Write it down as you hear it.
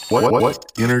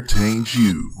What entertains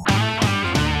you?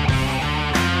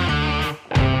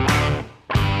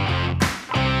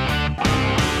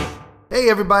 Hey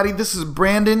everybody, this is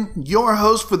Brandon, your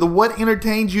host for the What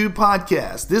Entertains You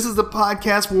podcast. This is the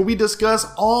podcast where we discuss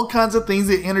all kinds of things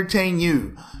that entertain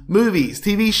you. Movies,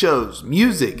 TV shows,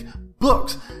 music,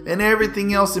 books, and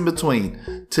everything else in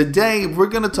between. Today, we're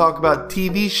going to talk about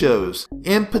TV shows,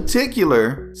 in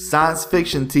particular, science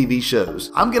fiction TV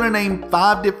shows. I'm going to name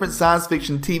 5 different science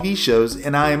fiction TV shows,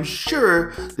 and I am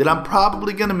sure that I'm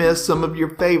probably going to miss some of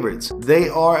your favorites. They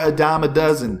are a dime a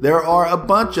dozen. There are a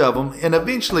bunch of them, and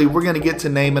eventually we're going to get to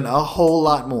naming a whole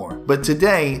lot more. But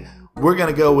today, we're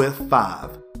going to go with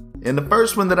 5. And the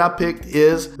first one that I picked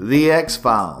is The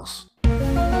X-Files.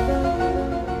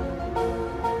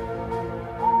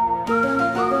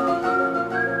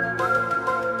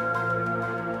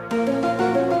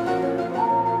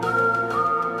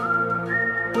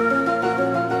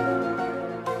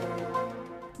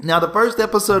 Now, the first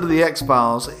episode of The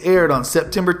X-Files aired on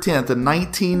September 10th of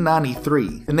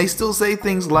 1993, and they still say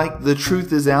things like, the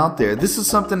truth is out there. This is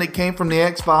something that came from The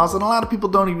X-Files, and a lot of people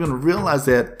don't even realize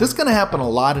that. This is going to happen a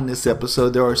lot in this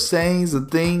episode. There are sayings and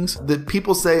things that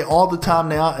people say all the time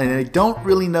now, and they don't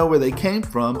really know where they came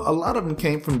from. A lot of them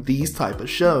came from these type of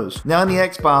shows. Now, in The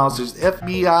X-Files, there's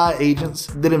FBI agents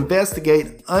that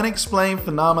investigate unexplained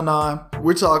phenomena.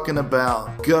 We're talking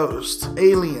about ghosts,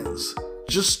 aliens,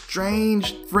 just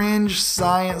strange fringe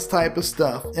science type of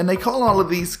stuff. And they call all of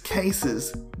these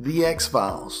cases the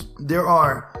X-Files. There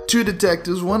are 2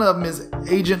 detectives. One of them is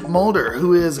Agent Mulder,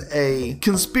 who is a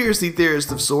conspiracy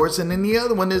theorist of sorts. And then the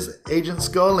other one is Agent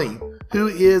Scully, who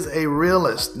is a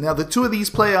realist. Now, the 2 of these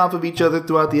play off of each other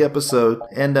throughout the episode.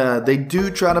 And they do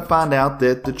try to find out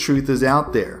that the truth is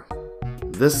out there.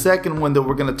 The second one that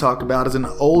we're going to talk about is an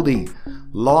oldie,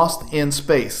 Lost in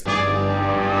Space.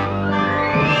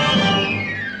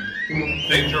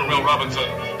 Danger, Will Robinson.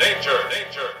 Danger,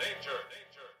 danger, danger,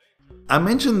 danger. I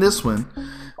mentioned this one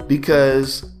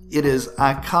because it is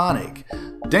iconic.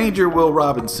 Danger, Will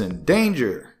Robinson.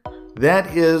 Danger.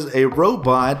 That is a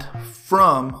robot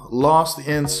from Lost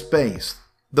in Space.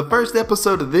 The first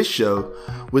episode of this show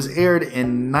was aired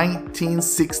in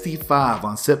 1965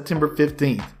 on September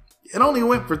 15th. It only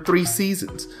went for 3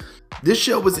 seasons. This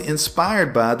show was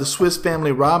inspired by the Swiss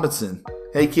Family Robinson.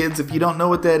 Hey kids, if you don't know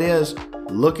what that is,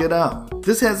 look it up.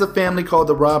 This has a family called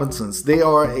the Robinsons. They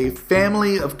are a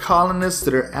family of colonists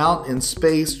that are out in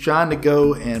space trying to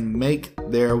go and make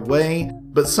their way,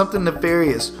 but something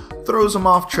nefarious throws them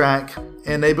off track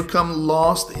and they become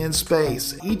lost in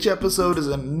space. Each episode is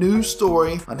a new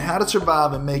story on how to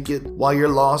survive and make it while you're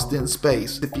lost in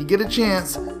space. If you get a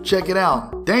chance, check it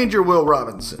out. Danger, Will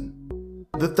Robinson.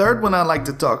 The third one I'd like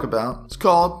to talk about is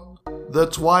called The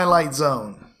Twilight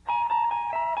Zone.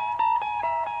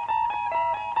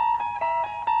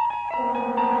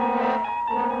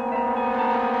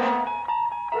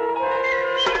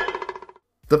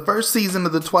 The first season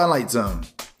of The Twilight Zone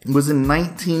was in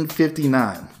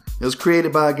 1959. It was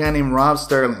created by a guy named Rob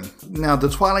Sterling. Now, The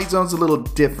Twilight Zone's a little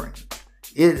different.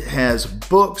 It has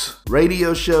books,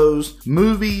 radio shows,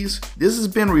 movies. This has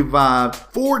been revived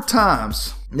 4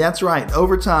 times. That's right,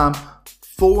 over time,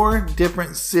 4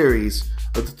 different series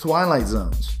of The Twilight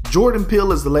Zones. Jordan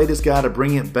Peele is the latest guy to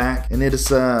bring it back, and it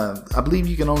is, I believe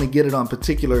you can only get it on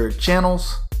particular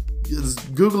channels.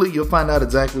 Just Google it, you'll find out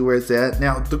exactly where it's at.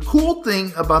 Now, the cool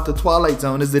thing about The Twilight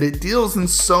Zone is that it deals in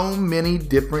so many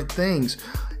different things.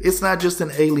 It's not just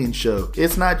an alien show.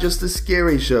 It's not just a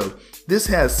scary show. This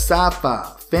has sci-fi,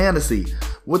 fantasy,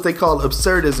 what they call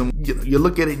absurdism. You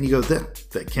look at it and you go,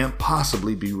 that can't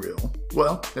possibly be real.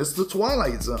 Well, it's The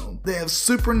Twilight Zone. They have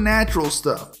supernatural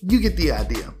stuff. You get the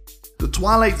idea. The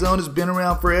Twilight Zone has been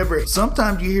around forever.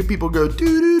 Sometimes you hear people go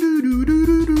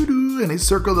do-do-do-do-do-do-do-do, and they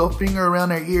circle their finger around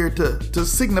their ear to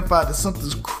signify that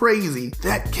something's crazy.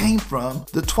 That came from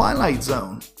The Twilight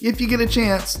Zone. If you get a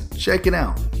chance, check it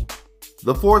out.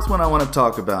 The fourth one I want to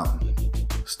talk about,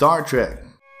 Star Trek.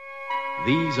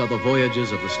 These are the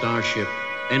voyages of the starship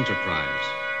Enterprise.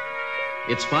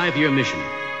 Its 5-year mission,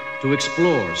 to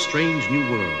explore strange new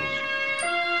worlds,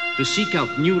 to seek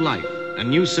out new life and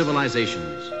new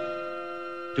civilizations,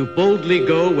 to boldly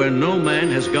go where no man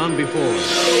has gone before.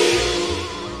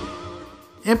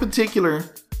 In particular,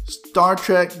 Star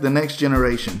Trek The Next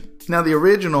Generation. Now, the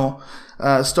original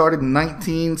started in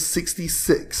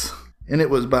 1966, and it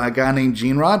was by a guy named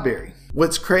Gene Roddenberry.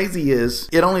 What's crazy is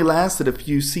it only lasted a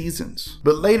few seasons,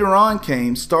 but later on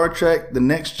came Star Trek The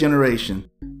Next Generation.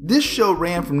 This show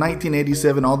ran from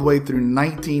 1987 all the way through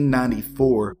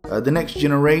 1994. The Next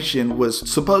Generation was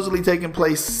supposedly taking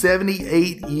place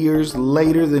 78 years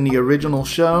later than the original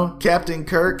show. Captain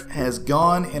Kirk has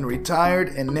gone and retired,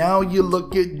 and now you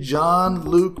look at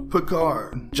Jean-Luc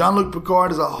Picard. Jean-Luc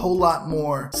Picard is a whole lot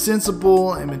more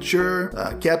sensible and mature.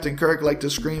 Captain Kirk liked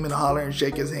to scream and holler and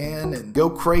shake his hand and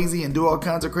go crazy and do all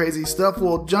kinds of crazy stuff.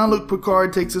 Well, Jean-Luc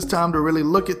Picard takes his time to really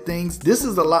look at things. This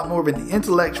is a lot more of an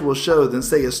intellectual show than,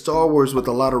 say, a Star Wars with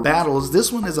a lot of battles. This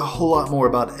one is a whole lot more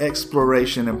about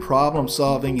exploration and problem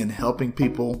solving and helping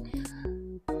people.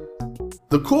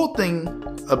 The cool thing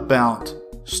about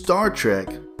Star Trek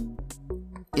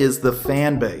is the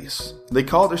fan base. They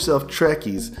call themselves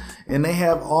Trekkies, and they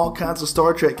have all kinds of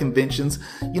Star Trek conventions.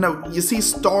 You know, you see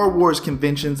Star Wars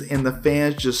conventions and the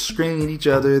fans just screaming at each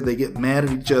other. They get mad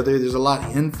at each other. There's a lot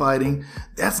of infighting.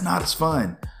 That's not as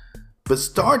fun. But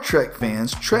Star Trek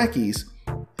fans, Trekkies,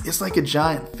 it's like a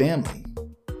giant family.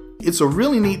 It's a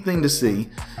really neat thing to see,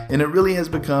 and it really has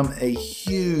become a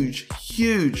huge,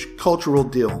 huge cultural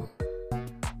deal.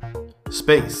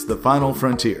 Space, the final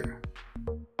frontier.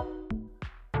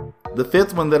 The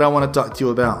fifth one that I want to talk to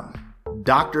you about,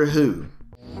 Doctor Who.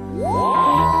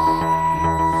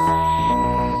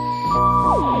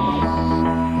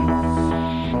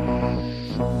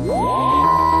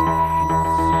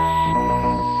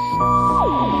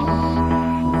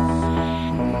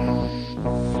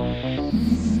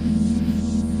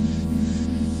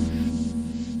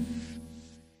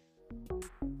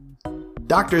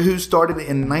 Doctor Who started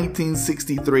in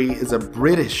 1963 as a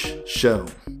British show.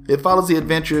 It follows the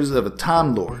adventures of a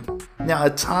Time Lord. Now, a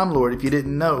Time Lord, if you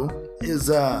didn't know, is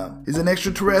an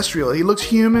extraterrestrial. He looks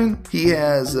human. He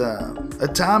has a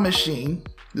time machine.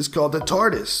 It's called the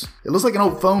TARDIS. It looks like an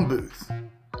old phone booth.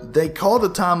 They call the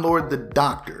Time Lord the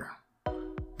Doctor.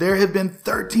 There have been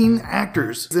 13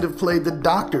 actors that have played the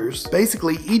Doctors.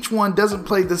 Basically, each one doesn't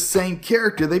play the same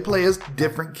character. They play as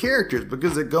different characters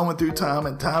because they're going through time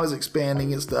and time is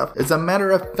expanding and stuff. As a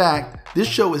matter of fact, this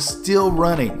show is still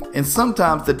running, and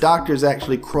sometimes the Doctors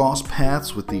actually cross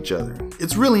paths with each other.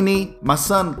 It's really neat. My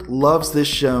son loves this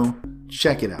show.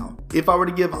 Check it out. If I were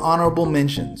to give honorable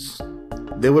mentions,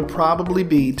 there would probably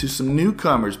be to some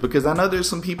newcomers, because I know there's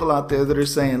some people out there that are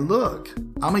saying, look,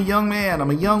 I'm a young man,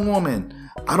 I'm a young woman.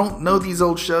 I don't know these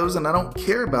old shows and I don't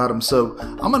care about them, so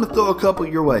I'm going to throw a couple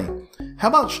your way. How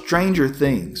about Stranger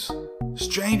Things?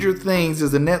 Stranger Things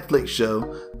is a Netflix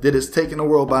show that has taken the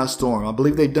world by storm. I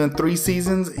believe they've done 3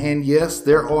 seasons, and yes,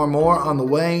 there are more on the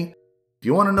way. If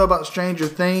you want to know about Stranger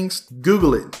Things,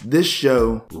 Google it. This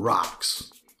show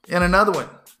rocks. And another one,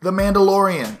 The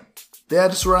Mandalorian.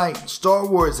 That's right, Star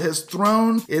Wars has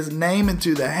thrown its name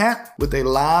into the hat with a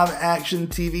live-action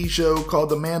TV show called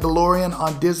The Mandalorian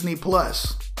on Disney+.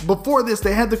 Before this,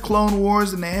 they had the Clone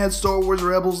Wars and they had Star Wars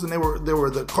Rebels, and there were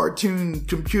the cartoon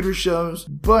computer shows.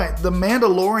 But The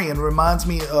Mandalorian reminds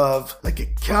me of like a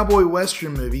cowboy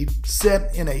western movie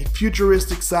set in a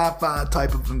futuristic sci-fi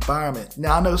type of environment.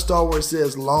 Now, I know Star Wars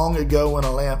says long ago in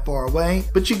a land far away,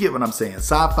 but you get what I'm saying,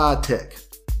 sci-fi tech.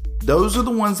 Those are the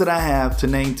ones that I have to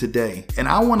name today, and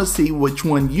I want to see which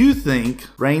one you think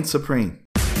reigns supreme.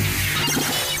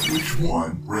 Which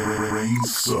one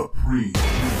reigns supreme?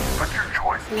 Put your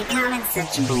choice in the comment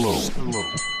section below.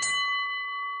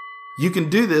 You can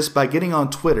do this by getting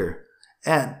on Twitter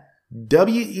at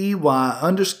WEY_podcast.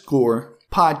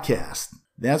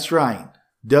 That's right,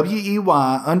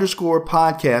 WEY_podcast,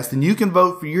 and you can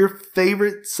vote for your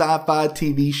favorite sci-fi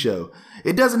TV show.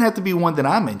 It doesn't have to be one that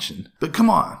I mentioned, but come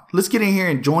on, let's get in here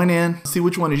and join in, see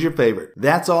which one is your favorite.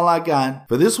 That's all I got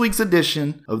for this week's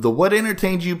edition of the What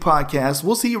Entertains You podcast.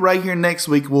 We'll see you right here next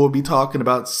week. We'll be talking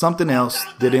about something else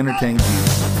that entertains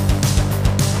you.